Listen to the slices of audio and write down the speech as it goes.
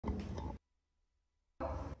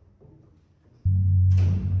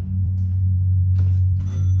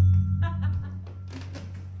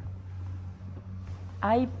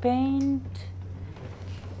I paint,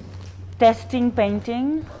 testing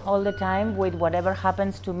painting all the time with whatever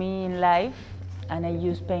happens to me in life, and I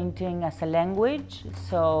use painting as a language,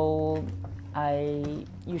 so I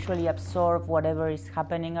usually absorb whatever is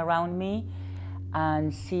happening around me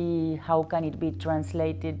and see how can it be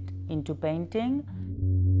translated into painting.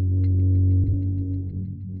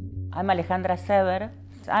 I'm Alejandra Seeber.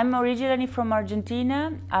 I'm originally from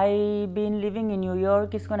Argentina. I've been living in New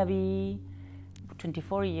York. It's gonna be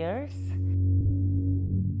 24 years.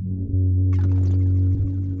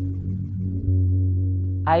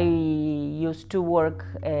 I used to work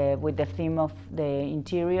with the theme of the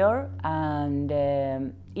interior, and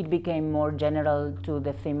it became more general to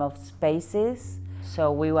the theme of spaces.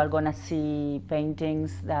 So we were gonna see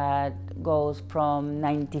paintings that goes from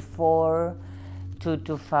 94 to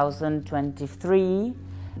 2023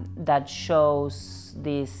 that shows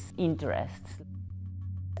these interests.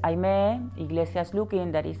 Aimee Iglesias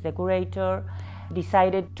Lukin, that is the curator,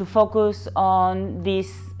 decided to focus on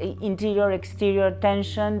this interior-exterior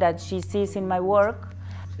tension that she sees in my work.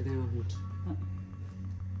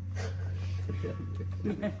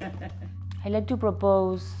 I like to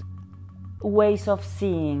propose ways of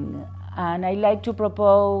seeing, and I like to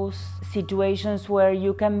propose situations where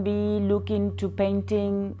you can be looking to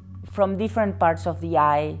painting from different parts of the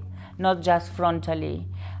eye, not just frontally.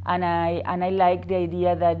 And I like the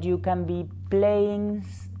idea that you can be playing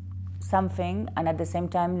something and at the same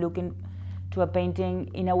time looking to a painting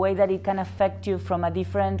in a way that it can affect you from a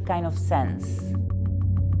different kind of sense.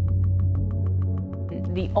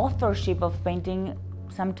 The authorship of painting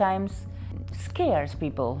sometimes scares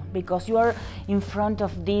people because you are in front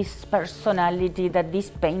of this personality that this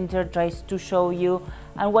painter tries to show you,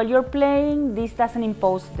 and while you're playing, this doesn't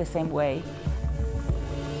impose the same way.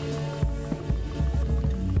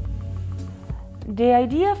 The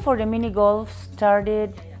idea for the mini golf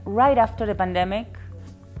started right after the pandemic.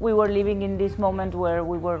 We were living in this moment where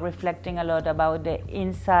we were reflecting a lot about the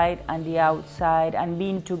inside and the outside and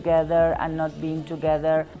being together and not being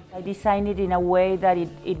together. I designed it in a way that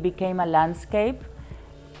it became a landscape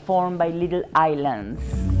formed by little islands.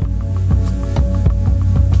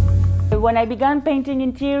 When I began painting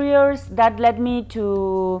interiors, that led me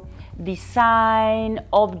to design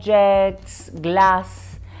objects, glass,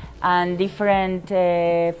 and different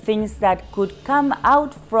things that could come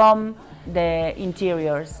out from the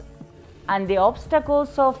interiors. And the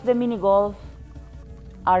obstacles of the mini golf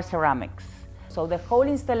are ceramics. So the whole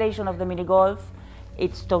installation of the mini golf,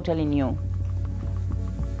 it's totally new.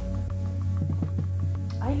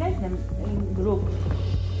 I like them in group.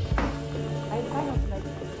 I kind of like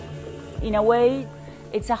them. In a way,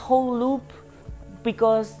 it's a whole loop,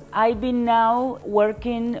 because I've been now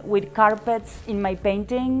working with carpets in my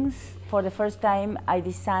paintings. For the first time, I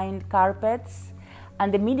designed carpets,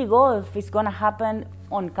 and the mini golf is gonna happen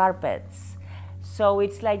on carpets. So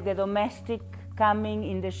it's like the domestic coming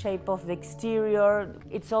in the shape of the exterior.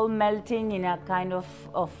 It's all melting in a kind of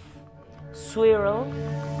swirl.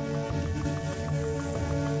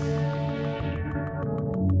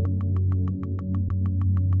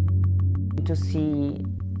 To see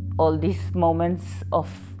all these moments of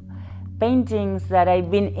paintings that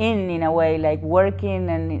I've been in a way, like working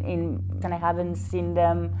and I haven't seen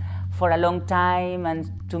them for a long time,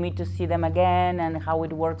 and to me to see them again and how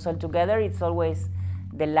it works all together, it's always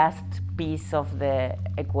the last piece of the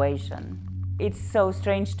equation. It's so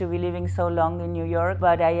strange to be living so long in New York,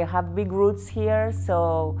 but I have big roots here,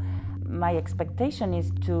 so my expectation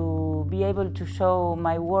is to be able to show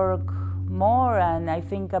my work more, and I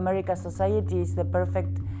think American society is the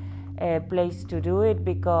perfect place to do it,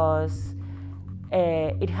 because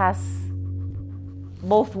it has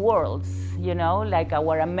both worlds, you know, like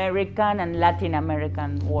our American and Latin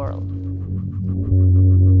American world.